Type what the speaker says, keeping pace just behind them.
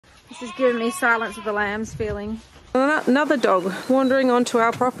This is giving me Silence of the Lambs feeling. Another dog wandering onto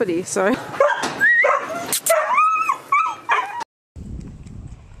our property, so.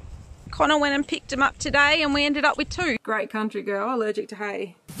 Connor went and picked him up today and we ended up with 2. Great country girl, allergic to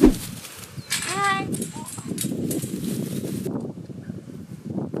hay. Hi.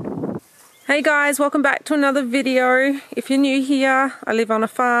 Hey guys, welcome back to another video. If you're new here, I live on a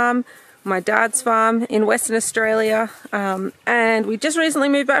farm, my dad's farm in Western Australia, and we just recently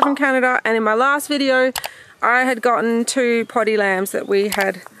moved back from Canada, and in my last video I had gotten 2 potty lambs that we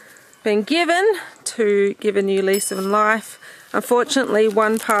had been given to give a new lease of life. Unfortunately,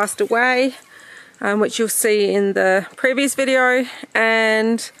 one passed away, which you'll see in the previous video,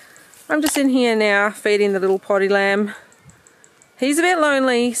 and I'm just in here now feeding the little potty lamb. He's a bit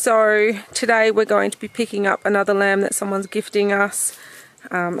lonely, so today we're going to be picking up another lamb that someone's gifting us,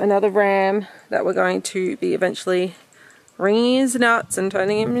 another ram that we're going to be eventually wringing his nuts and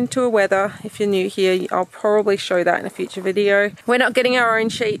turning him into a wether. If you're new here, I'll probably show that in a future video. We're not getting our own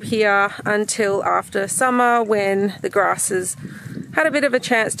sheep here until after summer, when the grass has had a bit of a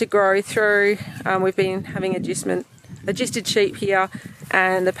chance to grow through. We've been having adjusted sheep here,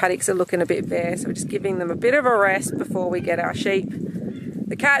 and the paddocks are looking a bit bare, so we're just giving them a bit of a rest before we get our sheep.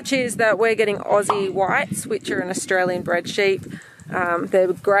 The catch is that we're getting Aussie whites, which are an Australian bred sheep.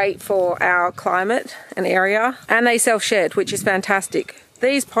 They're great for our climate and area, and they self-shed, which is fantastic.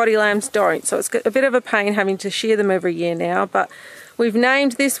 These potty lambs don't, so it's a bit of a pain having to shear them every year now, but we've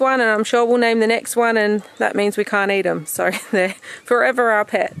named this one, and I'm sure we'll name the next one, and that means we can't eat them, so they're forever our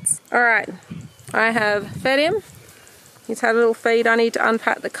pets. Alright, I have fed him. He's had a little feed. I need to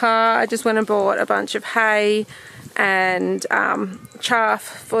unpack the car. I just went and bought a bunch of hay and chaff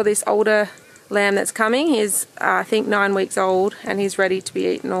for this older lamb that's coming. He's I think 9 weeks old, and he's ready to be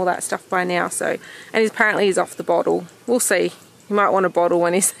eaten, all that stuff by now. So, and apparently he's off the bottle. We'll see. He might want a bottle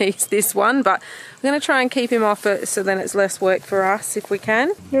when he sees this one, but I'm going to try and keep him off it, so then it's less work for us if we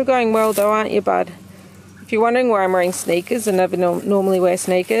can. You're going well though, aren't you, bud? If you're wondering why I'm wearing sneakers and never normally wear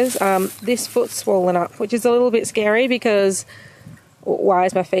sneakers, this foot's swollen up, which is a little bit scary because why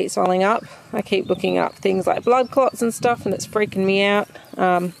is my feet swelling up? I keep looking up things like blood clots and stuff, and it's freaking me out.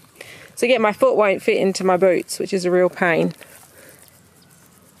 So yeah, my foot won't fit into my boots, which is a real pain.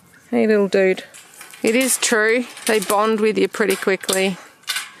 Hey little dude. It is true, they bond with you pretty quickly.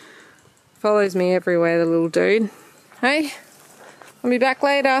 Follows me everywhere, the little dude. Hey, I'll be back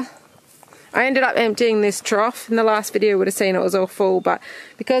later. I ended up emptying this trough. In the last video you would have seen it was all full, but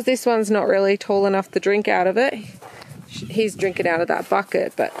because this one's not really tall enough to drink out of it, he's drinking out of that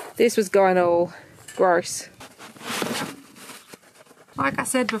bucket, but this was going all gross. Like I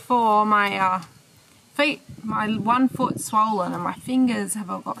said before, my feet, my 1 foot's swollen, and my fingers have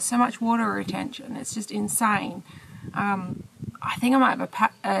got so much water retention, it's just insane. I think I might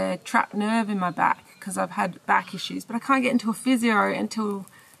have a trapped nerve in my back because I've had back issues, but I can't get into a physio until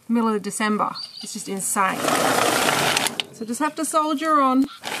middle of December. It's just insane. So just have to soldier on.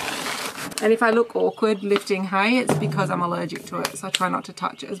 And if I look awkward lifting hay, it's because I'm allergic to it, so I try not to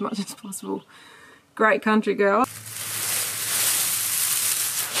touch it as much as possible. Great country girl.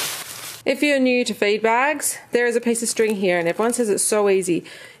 If you're new to feed bags, there is a piece of string here, and everyone says it's so easy.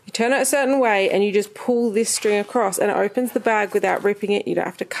 You turn it a certain way and you just pull this string across, and it opens the bag without ripping it. You don't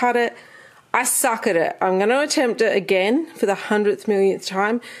have to cut it. I suck at it. I'm going to attempt it again for the 100th millionth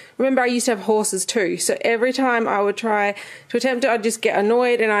time. Remember, I used to have horses too, so every time I would try to attempt it, I'd just get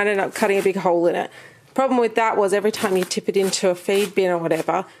annoyed and I'd end up cutting a big hole in it. The problem with that was every time you tip it into a feed bin or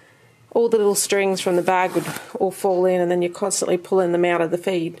whatever, all the little strings from the bag would all fall in, and then you're constantly pulling them out of the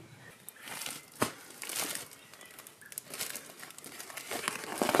feed.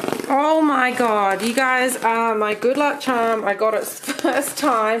 Oh my god, you guys are my good luck charm. I got it first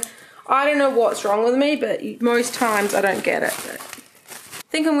time. I don't know what's wrong with me, but most times I don't get it. I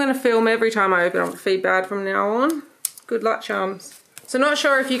think I'm going to film every time I open up a feed bag from now on. Good luck charms. So not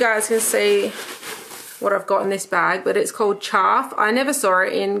sure if you guys can see what I've got in this bag, but it's called chaff. I never saw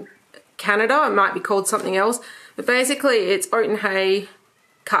it in Canada. It might be called something else. But basically it's oat and hay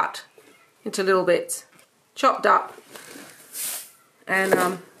cut into little bits, chopped up.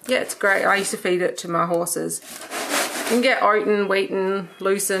 And yeah, it's great. I used to feed it to my horses. You can get oaten, wheaten,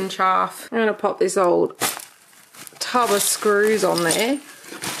 lucerne, chaff. I'm going to pop this old tub of screws on there,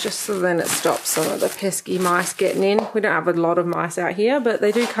 just so then it stops some of the pesky mice getting in. We don't have a lot of mice out here, but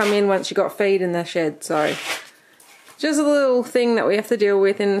they do come in once you've got feed in the shed, so just a little thing that we have to deal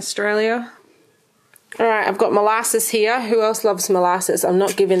with in Australia. Alright, I've got molasses here. Who else loves molasses? I'm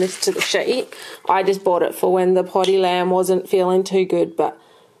not giving this to the sheep. I just bought it for when the potty lamb wasn't feeling too good, but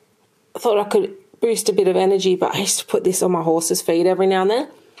I thought I could boost a bit of energy, but I used to put this on my horse's feed every now and then.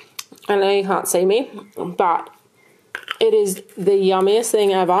 I know you can't see me, but it is the yummiest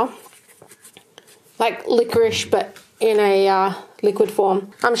thing ever. Like licorice, but in a liquid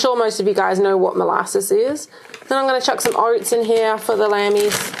form. I'm sure most of you guys know what molasses is. Then I'm going to chuck some oats in here for the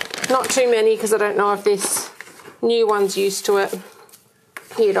lammies. Not too many because I don't know if this new one's used to it.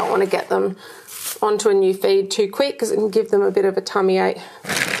 You don't want to get them onto a new feed too quick because it can give them a bit of a tummy ache.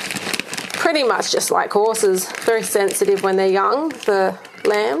 Pretty much just like horses. Very sensitive when they're young, the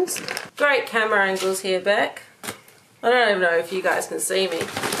lambs. Great camera angles here, Beck. I don't even know if you guys can see me.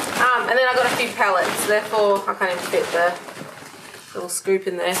 And then I've got a few pellets, therefore I can't even fit the little scoop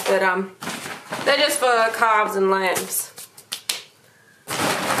in there. But they're just for calves and lambs.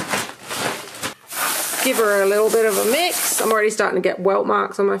 Give her a little bit of a mix. I'm already starting to get welt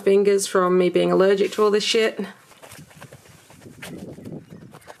marks on my fingers from me being allergic to all this shit.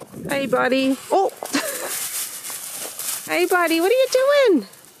 Hey buddy. Oh! Hey buddy, what are you doing?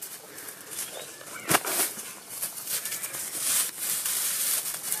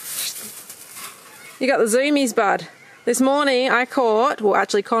 You got the zoomies, bud. This morning I caught, well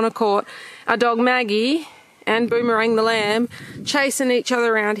actually Connor caught, our dog Maggie and Boomerang the lamb chasing each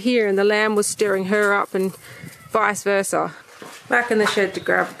other around here, and the lamb was stirring her up and vice versa. Back in the shed to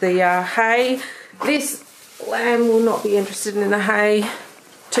grab the hay. This lamb will not be interested in the hay,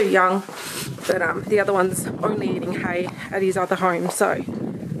 too young, but the other one's only eating hay at his other home, so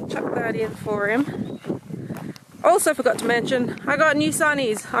chuck that in for him. Also forgot to mention, I got new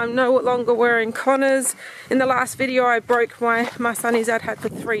sunnies. I'm no longer wearing Connor's. In the last video I broke my sunnies I'd had for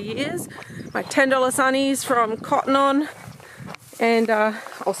 3 years. My $10 sunnies from Cotton On. And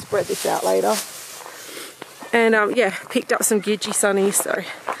I'll spread this out later. And yeah, picked up some Gidgee sunnies. So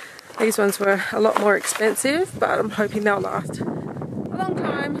these ones were a lot more expensive, but I'm hoping they'll last a long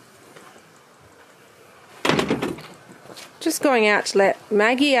time. Just going out to let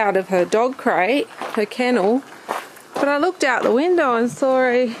Maggie out of her dog crate, her kennel. But I looked out the window and saw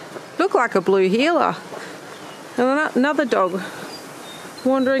a, looked like a blue heeler. And another dog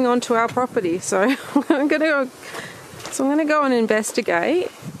wandering onto our property. So I'm gonna go and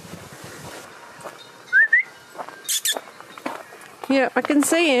investigate. Yeah, I can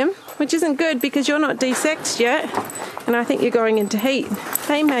see him, which isn't good because you're not desexed yet. And I think you're going into heat.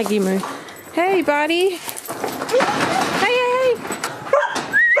 Hey Maggie Moo. Hey buddy. Hey, hey, hey.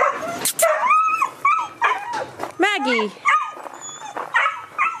 Maggie.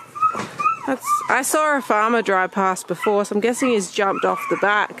 I saw a farmer drive past before, so I'm guessing he's jumped off the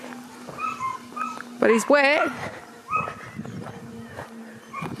back. But he's wet.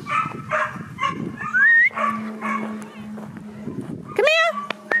 Come here.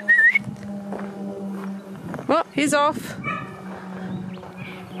 Well, he's off.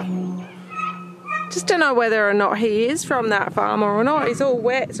 Just don't know whether or not he is from that farmer or not. He's all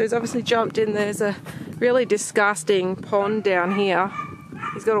wet, so he's obviously jumped in. There's a really disgusting pond down here.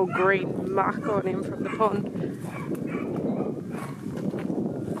 He's got all green muck on him from the pond.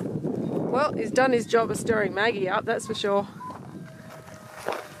 Well, he's done his job of stirring Maggie up, that's for sure.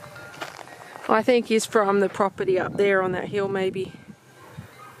 I think he's from the property up there on that hill, maybe.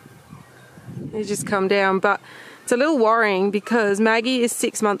 He's just come down, but it's a little worrying because Maggie is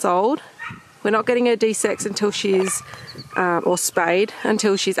 6 months old. We're not getting her desexed until she's, or spayed,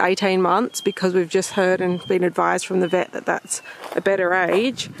 until she's 18 months because we've just heard and been advised from the vet that that's a better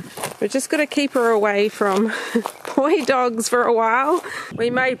age. We're just going to keep her away from boy dogs for a while. We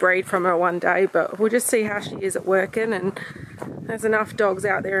may breed from her one day, but we'll just see how she is at working, and there's enough dogs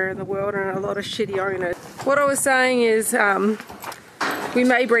out there in the world and a lot of shitty owners. What I was saying is, we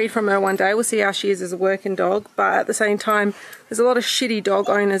may breed from her one day, we'll see how she is as a working dog, but at the same time there's a lot of shitty dog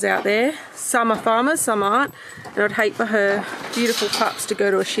owners out there. Some are farmers, some aren't, and I'd hate for her beautiful pups to go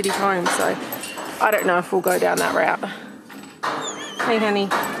to a shitty home, so I don't know if we'll go down that route. Hey honey,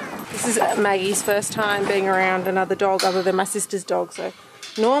 this is Maggie's first time being around another dog other than my sister's dog, so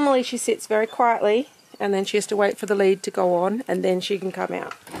normally she sits very quietly and then she has to wait for the lead to go on and then she can come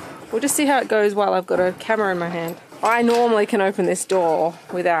out. We'll just see how it goes while I've got a camera in my hand. I normally can open this door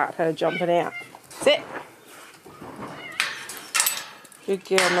without her jumping out. Sit. Good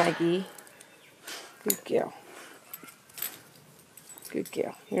girl, Maggie. Good girl. Good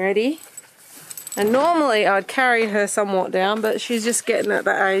girl. You ready? And normally I'd carry her somewhat down, but she's just getting at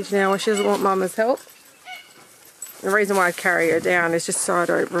that age now where she doesn't want mama's help. The reason why I carry her down is just so I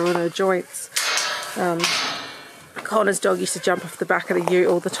don't ruin her joints. Connor's dog used to jump off the back of the ute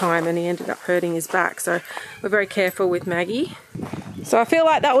all the time and he ended up hurting his back, so we're very careful with Maggie. So I feel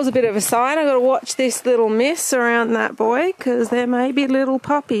like that was a bit of a sign. I've got to watch this little miss around that boy because there may be little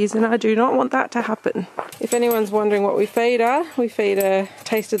puppies and I do not want that to happen. If anyone's wondering what we feed her, we feed her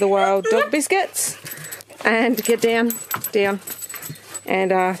Taste of the Wild dog biscuits and get down,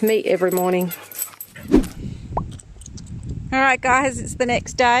 and meat every morning. Alright guys, it's the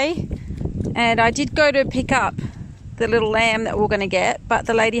next day and I did go to pick up the little lamb that we're going to get, but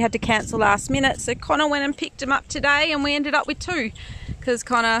the lady had to cancel last minute, so Connor went and picked him up today and we ended up with 2 because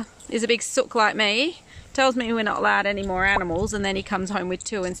Connor is a big sook like me, tells me we're not allowed any more animals, and then he comes home with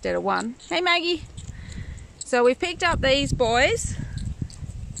 2 instead of 1. Hey Maggie! So we've picked up these boys.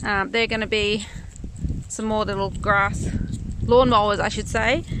 They're going to be some more little grass lawnmowers, I should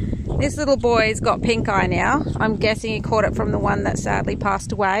say. This little boy's got pink eye now. I'm guessing he caught it from the one that sadly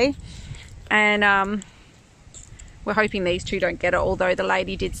passed away, and we're hoping these 2 don't get it, although the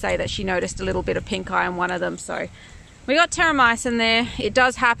lady did say that she noticed a little bit of pink eye on one of them. So we got terramycin there. It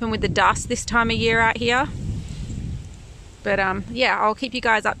does happen with the dust this time of year out here. But yeah, I'll keep you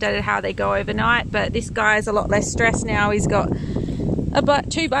guys updated how they go overnight. But this guy's a lot less stressed now. He's got about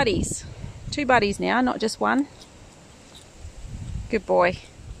 2 buddies. 2 buddies now, not just 1. Good boy.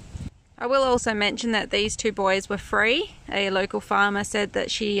 I will also mention that these 2 boys were free. A local farmer said that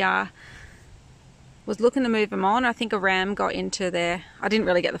she was looking to move them on. I think a ram got into their... I didn't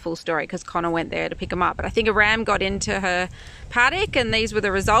really get the full story because Connor went there to pick them up, but I think a ram got into her paddock and these were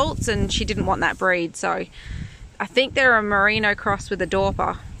the results, and she didn't want that breed. So I think they're a merino cross with a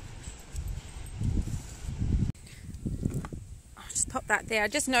dorper. I'll just pop that there. I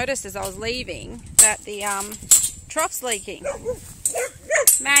just noticed as I was leaving that the trough's leaking.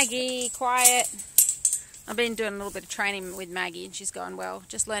 Maggie, quiet. I've been doing a little bit of training with Maggie and she's going well.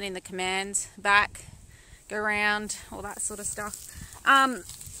 Just learning the commands, back, go round, all that sort of stuff.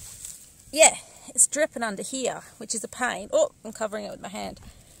 Yeah, it's dripping under here, which is a pain. Oh, I'm covering it with my hand,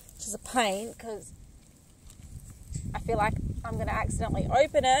 which is a pain because I feel like I'm going to accidentally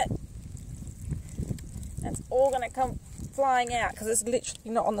open it and it's all going to come flying out because it's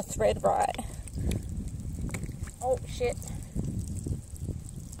literally not on the thread right. Oh, shit.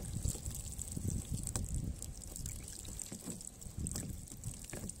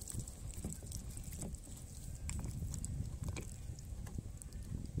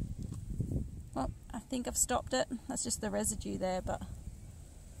 I think I've stopped it. That's just the residue there, but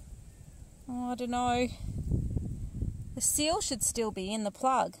oh, I don't know. The seal should still be in the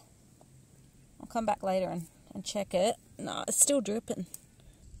plug. I'll come back later and check it. No, it's still dripping.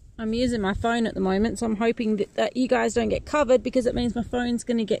 I'm using my phone at the moment, so I'm hoping that you guys don't get covered because it means my phone's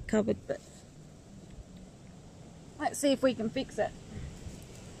going to get covered, but let's see if we can fix it.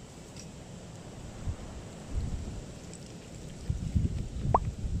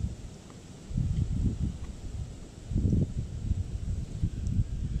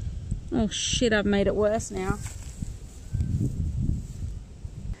 Oh shit, I've made it worse now.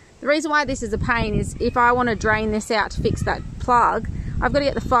 The reason why this is a pain is if I want to drain this out to fix that plug, I've got to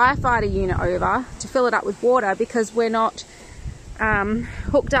get the firefighter unit over to fill it up with water because we're not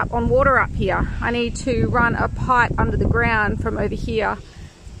hooked up on water up here. I need to run a pipe under the ground from over here,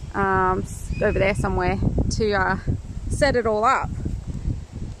 over there somewhere, to set it all up.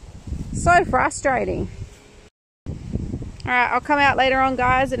 So frustrating. Alright, I'll come out later on,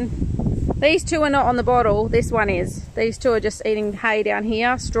 guys, and these 2 are not on the bottle, this one is. These 2 are just eating hay down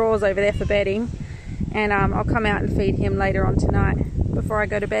here, straws over there for bedding, and I'll come out and feed him later on tonight before I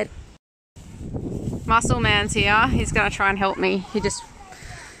go to bed. Muscle Man's here. He's going to try and help me. He just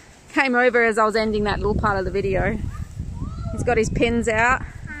came over as I was ending that little part of the video. He's got his pins out,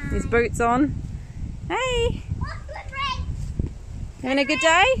 his boots on. Hey! Having a good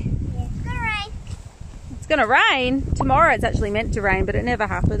day? Yeah, it's gonna rain. It's going to rain? Tomorrow it's actually meant to rain, but it never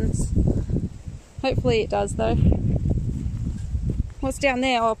happens. Hopefully it does though. What's down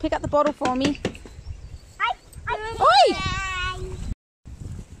there? Oh, pick up the bottle for me. Oi!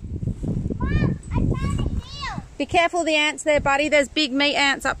 Be careful of the ants there, buddy. There's big meat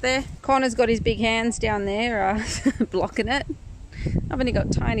ants up there. Connor's got his big hands down there blocking it. I've only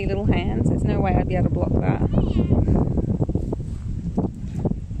got tiny little hands. There's no way I'd be able to block that.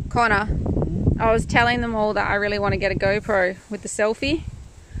 Connor, I was telling them all that I really want to get a GoPro with the selfie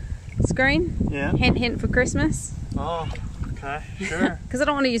screen. Yeah. Hint, hint for Christmas. Oh, okay, sure. Because I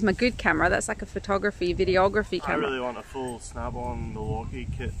don't want to use my good camera. That's like a photography, videography camera. I really want a full snap-on Milwaukee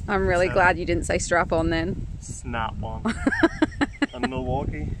kit. I'm really glad you didn't say strap-on then. Snap-on. And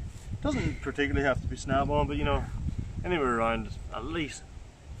Milwaukee. Doesn't particularly have to be snap-on, but you know, anywhere around at least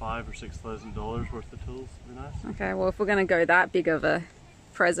 $5,000 or $6,000 worth of tools would be nice. Okay, well if we're going to go that big of a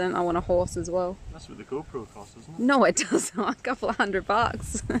present. I want a horse as well. That's what the GoPro costs, isn't it? No, it doesn't. A couple of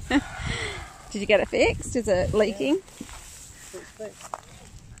 $100. Did you get it fixed? Is it leaking? Yeah.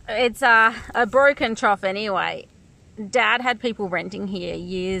 It's a broken trough anyway. Dad had people renting here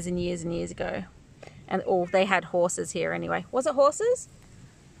years and years and years ago. And they had horses here anyway. Was it horses?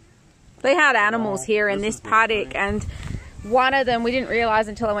 They had animals here in this paddock, and one of them, we didn't realise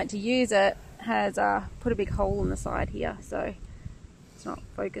until I went to use it, has put a big hole in the side here, so it's not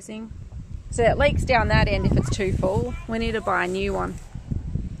focusing. So it leaks down that end if it's too full. We need to buy a new one.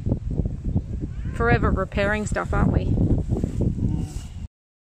 Forever repairing stuff, aren't we?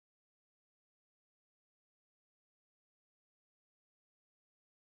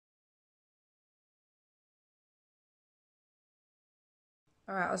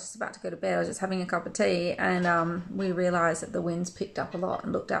 Alright, I was just about to go to bed. I was just having a cup of tea, and we realised that the wind's picked up a lot,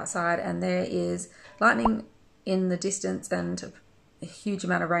 and looked outside and there is lightning in the distance and a huge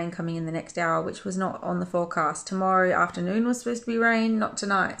amount of rain coming in the next hour, which was not on the forecast. Tomorrow afternoon was supposed to be rain, not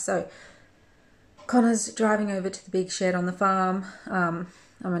tonight. So Connor's driving over to the big shed on the farm. I'm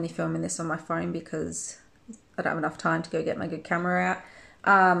only filming this on my phone because I don't have enough time to go get my good camera out.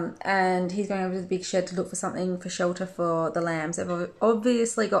 And he's going over to the big shed to look for something for shelter for the lambs. They've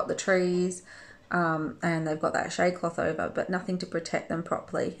obviously got the trees, and they've got that shade cloth over, but nothing to protect them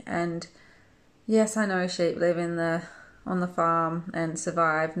properly. And yes, I know sheep live on the farm and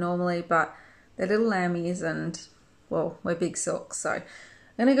survive normally, but they're little lammies, and well, we're big silks. So I'm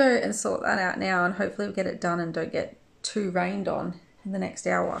gonna go and sort that out now, and hopefully we get it done and don't get too rained on in the next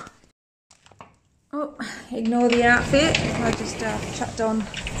hour. Oh, ignore the outfit. I just chucked on a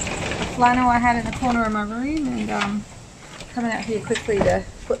flannel I had in the corner of my room, and coming out here quickly to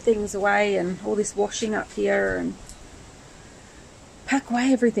put things away and all this washing up here and pack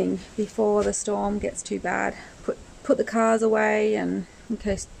away everything before the storm gets too bad. Put the cars away, and in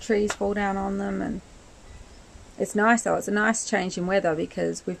case trees fall down on them. And it's nice though. It's a nice change in weather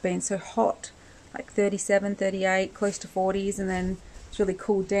because we've been so hot, like 37, 38, close to 40s, and then it's really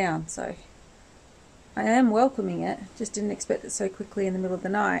cooled down. So I am welcoming it. Just didn't expect it so quickly in the middle of the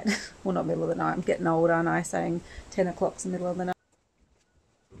night. Well, not middle of the night. I'm getting old, aren't I? Saying 10 o'clock's the middle of the night.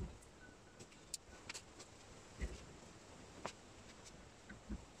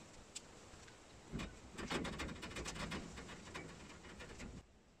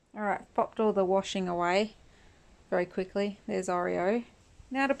 Alright, popped all the washing away very quickly. There's Oreo.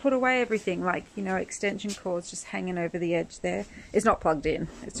 Now to put away everything, like, you know, extension cords just hanging over the edge there. It's not plugged in.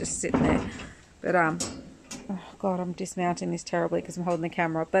 It's just sitting there. But, oh God, I'm dismounting this terribly because I'm holding the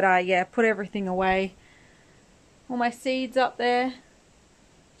camera. But, yeah, put everything away. All my seeds up there.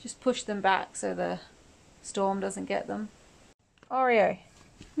 Just push them back so the storm doesn't get them. Oreo,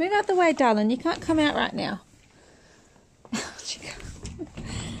 move out the way, darling. You can't come out right now.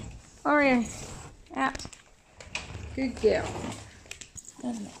 Oreo, out. Good girl.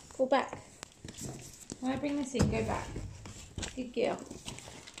 No, pull back. When I bring this in, go back. Good girl.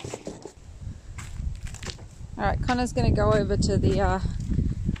 Alright, Connor's going to go over to the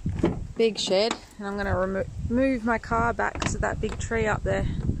big shed, and I'm going to move my car back because of that big tree up there.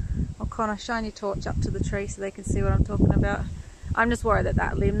 Oh, Connor, shine your torch up to the tree so they can see what I'm talking about. I'm just worried that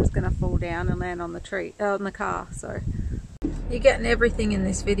that limb's going to fall down and land on the tree, on the car. So you're getting everything in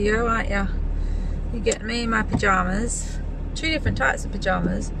this video, aren't you? You're getting me in my pajamas. 2 different types of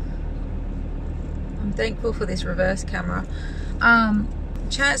pajamas. I'm thankful for this reverse camera.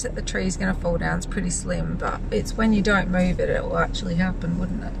 Chance that the tree's going to fall down is pretty slim, but it's when you don't move it, it will actually happen,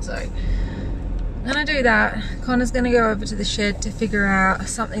 wouldn't it? So I'm going to do that. Connor's going to go over to the shed to figure out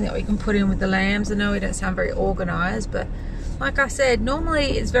something that we can put in with the lambs. I know we don't sound very organised, but like I said,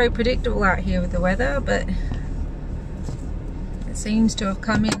 normally it's very predictable out here with the weather, but it seems to have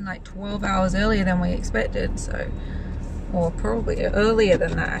come in like 12 hours earlier than we expected. So, or probably earlier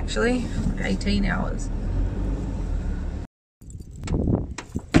than that actually, 18 hours.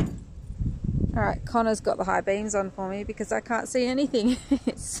 Alright, Connor's got the high beams on for me because I can't see anything.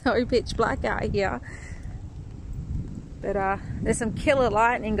 It's so pitch black out here. But there's some killer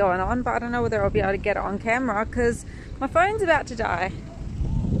lightning going on, but I don't know whether I'll be able to get it on camera because my phone's about to die.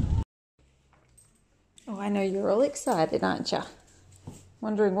 Oh, I know you're all excited, aren't you?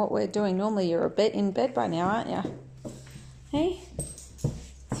 Wondering what we're doing. Normally you're in bed by now, aren't you? Hey?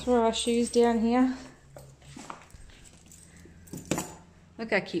 Throw our shoes down here.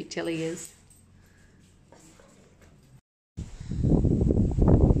 Look how cute Tilly is.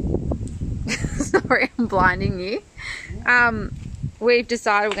 Sorry, I'm blinding you. We've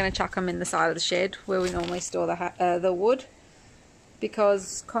decided we're going to chuck them in the side of the shed where we normally store the wood,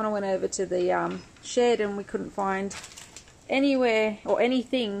 because Connor went over to the shed and we couldn't find anywhere or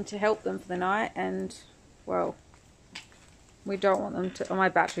anything to help them for the night, and well, we don't want them to. Oh, my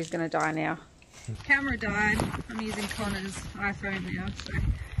battery's going to die now. Camera died. I'm using Connor's iPhone now, so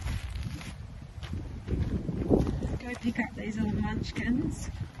go pick up these little munchkins.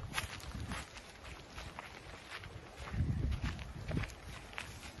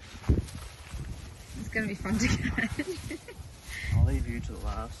 It's going to be fun to get. I'll leave you to the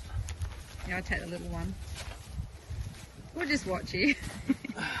last. Yeah, I'll take the little one. We'll just watch you.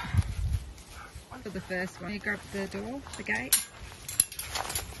 For the first one. You grab the door, the gate.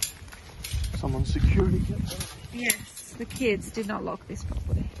 Someone's security kept that. Yes, the kids did not lock this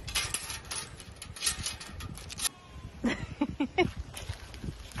properly.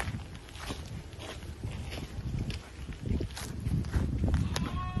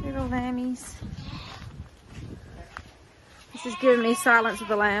 Little lammies. This is giving me Silence of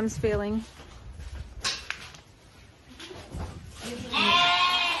the Lambs feeling.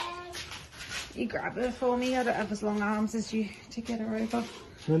 You grab her for me. I don't have as long arms as you to get her over.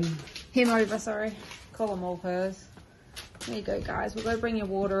 Him over, sorry. Call them all hers. There you go, guys. We'll go bring your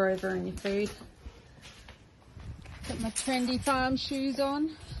water over and your food. Put my trendy farm shoes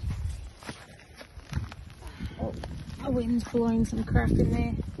on. Oh, the wind's blowing some crap in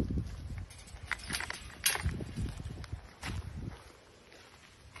there.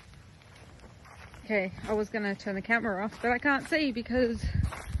 Okay, I was going to turn the camera off, but I can't see because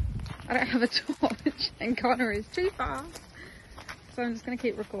I don't have a torch and Connor is too far. So I'm just going to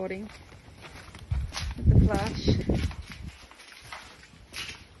keep recording with the flash.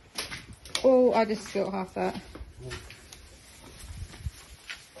 Oh, I just spilled half that.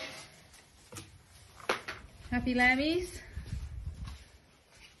 Happy lammies?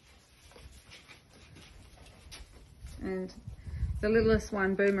 And the littlest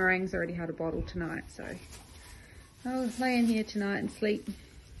one, Boomerang's already had a bottle tonight, so I'll lay in here tonight and sleep.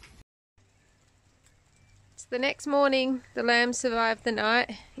 It's the next morning. The lambs survived the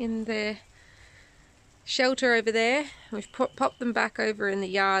night in their shelter over there. We've popped them back over in the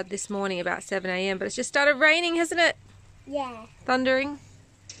yard this morning about 7 AM, but it's just started raining, hasn't it? Yeah. Thundering.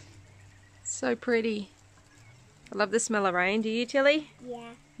 So pretty. I love the smell of rain. Do you, Tilly? Yeah.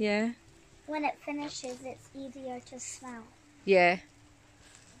 Yeah? When it finishes, it's easier to smell. Yeah.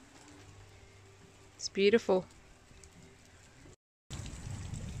 It's beautiful.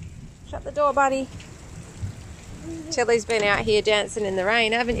 Shut the door, buddy. Tilly's been out here dancing in the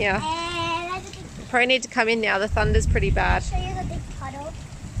rain, haven't you? You probably need to come in now. The thunder's pretty bad. Show you the big puddle.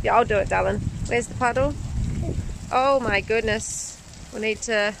 Yeah, I'll do it, darling. Where's the puddle? Oh my goodness. We need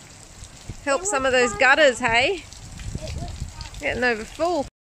to help some of those gutters, hey? Getting over full.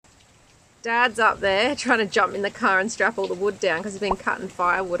 Dad's up there trying to jump in the car and strap all the wood down because he's been cutting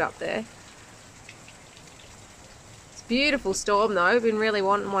firewood up there. It's a beautiful storm though. I've been really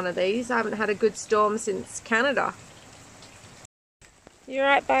wanting one of these. I haven't had a good storm since Canada. You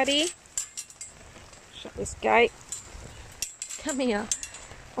alright, buddy? Shut this gate. Come here.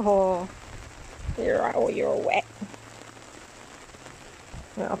 Oh, you're right. Oh, you're all wet.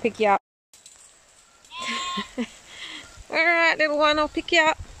 Right, I'll pick you up. Alright, little one, I'll pick you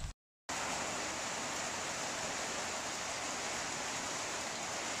up.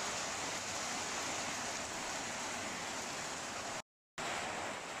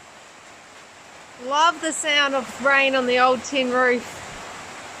 Love the sound of rain on the old tin roof.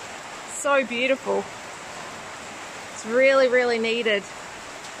 So beautiful. It's really, really needed.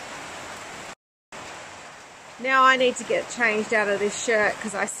 Now I need to get changed out of this shirt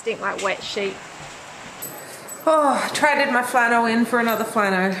because I stink like wet sheep. Oh, I traded my flannel in for another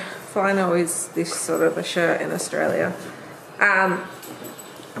flannel. Flannel is this sort of a shirt in Australia. I'm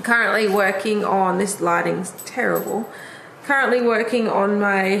currently working on, this lighting's terrible. Currently working on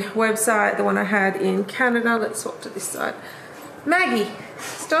my website, the one I had in Canada. Let's swap to this side. Maggie,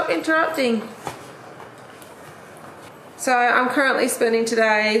 stop interrupting. So I'm currently spending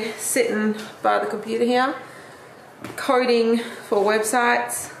today sitting by the computer here, coding for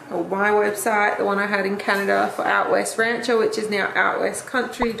websites, or my website, the one I had in Canada for Out West Rancher, which is now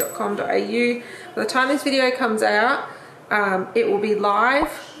outwestcountry.com.au. By the time this video comes out, it will be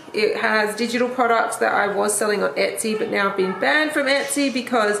live. It has digital products that I was selling on Etsy, but now I've been banned from Etsy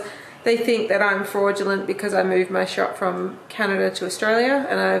because they think that I'm fraudulent because I moved my shop from Canada to Australia,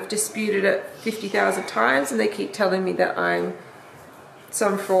 and I've disputed it 50,000 times and they keep telling me that I'm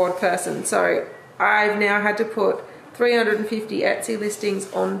some fraud person. So I've now had to put 350 Etsy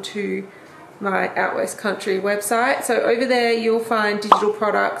listings onto my Out West Country website. So over there you'll find digital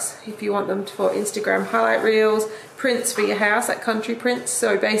products if you want them for Instagram highlight reels, prints for your house, like country prints.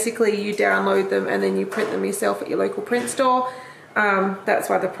 So basically you download them and then you print them yourself at your local print store. That's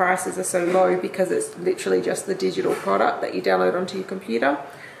why the prices are so low, because it's literally just the digital product that you download onto your computer.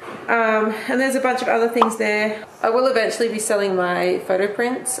 And there's a bunch of other things there. I will eventually be selling my photo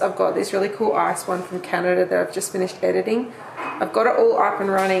prints. I've got this really cool ice one from Canada that I've just finished editing. I've got it all up and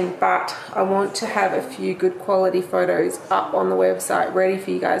running, but I want to have a few good quality photos up on the website ready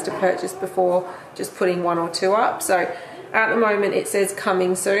for you guys to purchase before just putting 1 or 2 up. So at the moment it says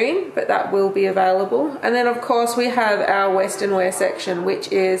coming soon, but that will be available. And then of course we have our Western wear section,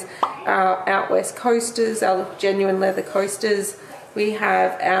 which is our Out West coasters, our genuine leather coasters. We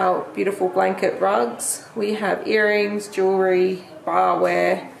have our beautiful blanket rugs. We have earrings, jewelry,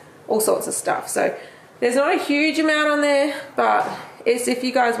 barware, all sorts of stuff. So there's not a huge amount on there, but it's if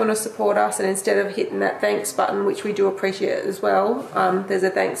you guys want to support us, and instead of hitting that thanks button, which we do appreciate as well, there's a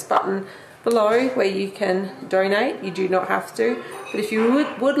thanks button below where you can donate. You do not have to, but if you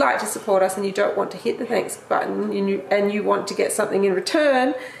would like to support us and you don't want to hit the thanks button and you want to get something in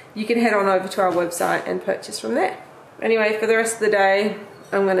return, you can head on over to our website and purchase from there. Anyway, for the rest of the day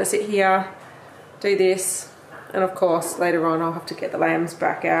I'm going to sit here, do this, and of course later on I'll have to get the lambs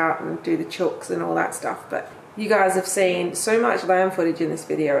back out and do the chooks and all that stuff. But you guys have seen so much lamb footage in this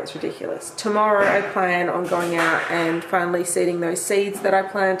video, it's ridiculous. Tomorrow I plan on going out and finally seeding those seeds that I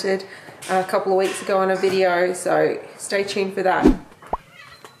planted a couple of weeks ago on a video, so stay tuned for that.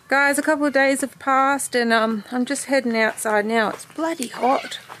 Guys, a couple of days have passed and I'm just heading outside now. It's bloody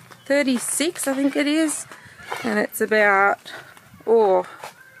hot, 36 I think it is, and it's about 4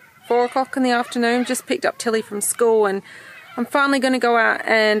 o'clock in the afternoon. Just picked up Tilly from school and I'm finally going to go out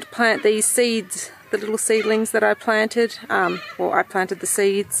and plant these seeds, the little seedlings that I planted. Well, I planted the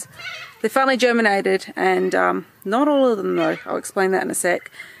seeds. They finally germinated, and not all of them though. I'll explain that in a sec.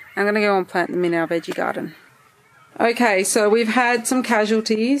 I'm going to go and plant them in our veggie garden. Okay, so we've had some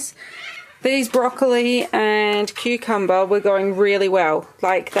casualties. These broccoli and cucumber were going really well.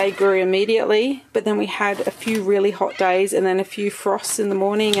 Like, they grew immediately, but then we had a few really hot days and then a few frosts in the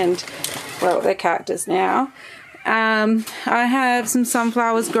morning, and well, they're cactus now. I have some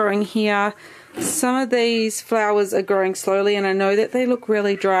sunflowers growing here. Some of these flowers are growing slowly and I know that they look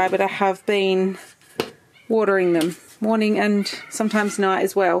really dry, but I have been watering them morning and sometimes night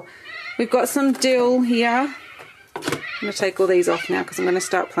as well. We've got some dill here. I'm going to take all these off now because I'm going to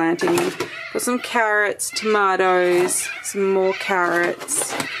start planting them. Got some carrots, tomatoes, some more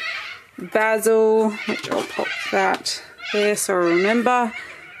carrots, basil, which I'll pop that there so I remember.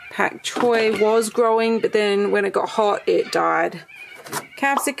 Pak choy was growing, but then when it got hot it died.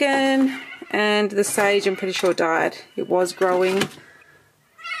 Capsicum and the sage I'm pretty sure died. It was growing.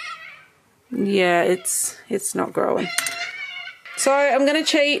 Yeah, it's not growing. So I'm going to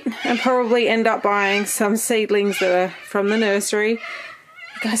cheat and probably end up buying some seedlings that are from the nursery.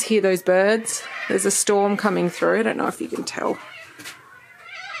 You guys hear those birds? There's a storm coming through. I don't know if you can tell.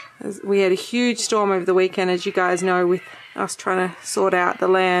 We had a huge storm over the weekend, as you guys know, with us trying to sort out the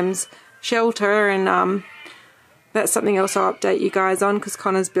lambs' shelter, and that's something else I'll update you guys on because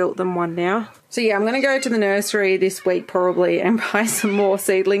Connor's built them one now. So yeah, I'm going to go to the nursery this week probably and buy some more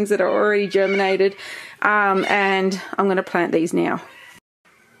seedlings that are already germinated, and I'm going to plant these now.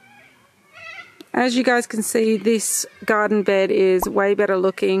 As you guys can see, this garden bed is way better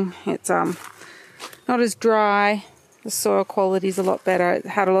looking. It's not as dry. The soil quality is a lot better. It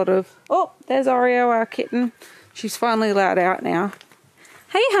had a lot of... Oh, there's Oreo, our kitten. She's finally allowed out now.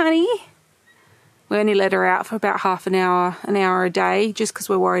 Hey, honey. We only let her out for about half an hour a day, just because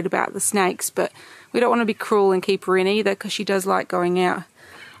we're worried about the snakes, but we don't want to be cruel and keep her in either because she does like going out.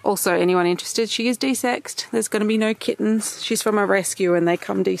 Also, anyone interested, she is desexed. There's going to be no kittens. She's from a rescue and they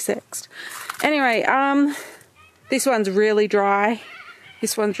come desexed. Anyway, this one's really dry.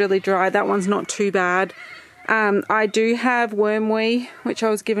 This one's really dry. That one's not too bad. I do have wormweed, which I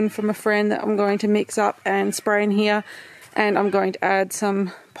was given from a friend, that I'm going to mix up and spray in here, and I'm going to add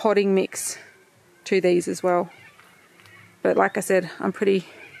some potting mix to these as well. But like I said, I'm pretty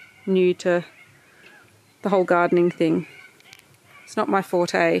new to the whole gardening thing. It's not my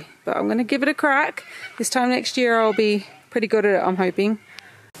forte, but I'm going to give it a crack. This time next year I'll be pretty good at it, I'm hoping.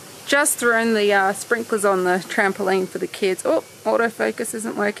 Just thrown the sprinklers on the trampoline for the kids. Oh, autofocus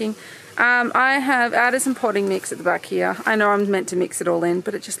isn't working. I have added some potting mix at the back here. I know I'm meant to mix it all in,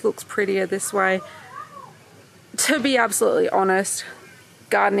 but it just looks prettier this way. To be absolutely honest,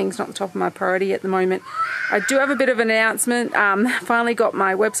 gardening's not the top of my priority at the moment. I do have a bit of an announcement. Finally got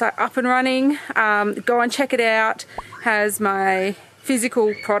my website up and running. Go and check it out. Has my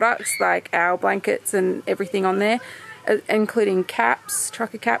physical products like our blankets and everything on there, including caps,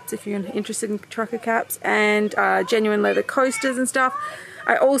 trucker caps if you're interested in trucker caps, and genuine leather coasters and stuff.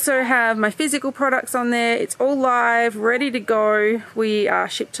 I also have my physical products on there. It's all live, ready to go. We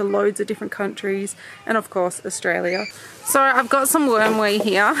ship to loads of different countries and of course Australia. So I've got some wormweed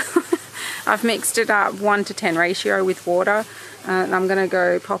here. I've mixed it up 1:10 ratio with water, and I'm gonna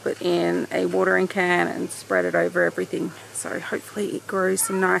go pop it in a watering can and spread it over everything. So hopefully it grows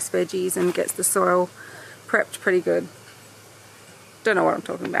some nice veggies and gets the soil prepped pretty good. Don't know what I'm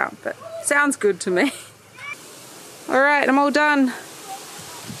talking about, but sounds good to me. All right, I'm all done.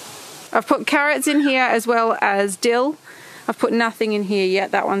 I've put carrots in here as well as dill. I've put nothing in here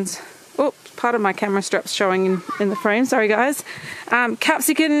yet. That one's, oops, part of my camera strap's showing in the frame, sorry guys.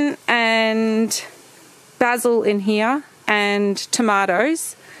 Capsicum and basil in here, and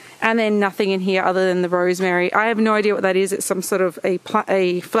tomatoes, and then nothing in here other than the rosemary. I have no idea what that is. It's some sort of a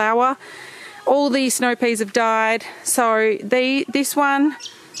flower. All the snow peas have died, so this one,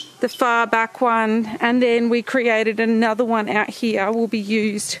 the far back one, and then we created another one out here will be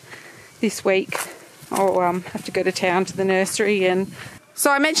used this week. I'll have to go to town to the nursery. And so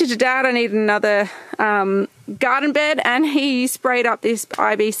I mentioned to Dad I needed another garden bed, and he sprayed up this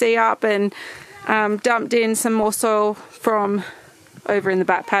IBC up and dumped in some more soil from over in the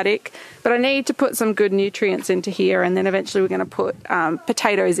back paddock. But I need to put some good nutrients into here, and then eventually we're going to put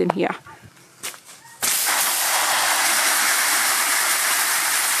potatoes in here.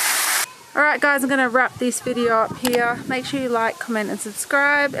 Alright guys, I'm going to wrap this video up here. Make sure you like, comment and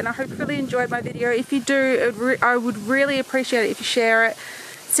subscribe, and I hope you really enjoyed my video. If you do, I would really appreciate it if you share it.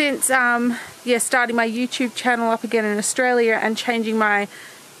 Since starting my YouTube channel up again in Australia and changing my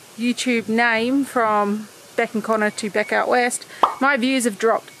YouTube name from Bec and Connor to Bec Out West, my views have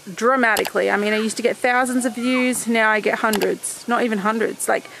dropped dramatically. I mean, I used to get thousands of views, now I get hundreds, not even hundreds,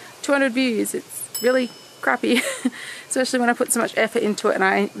 like 200 views. It's really crappy, especially when I put so much effort into it, and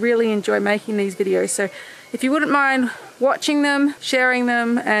I really enjoy making these videos. So if you wouldn't mind watching them, sharing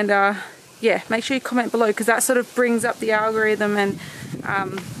them, and yeah, make sure you comment below, because that sort of brings up the algorithm and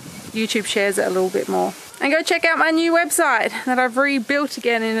YouTube shares it a little bit more. And go check out my new website that I've rebuilt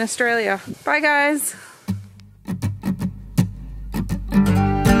again in Australia. Bye guys.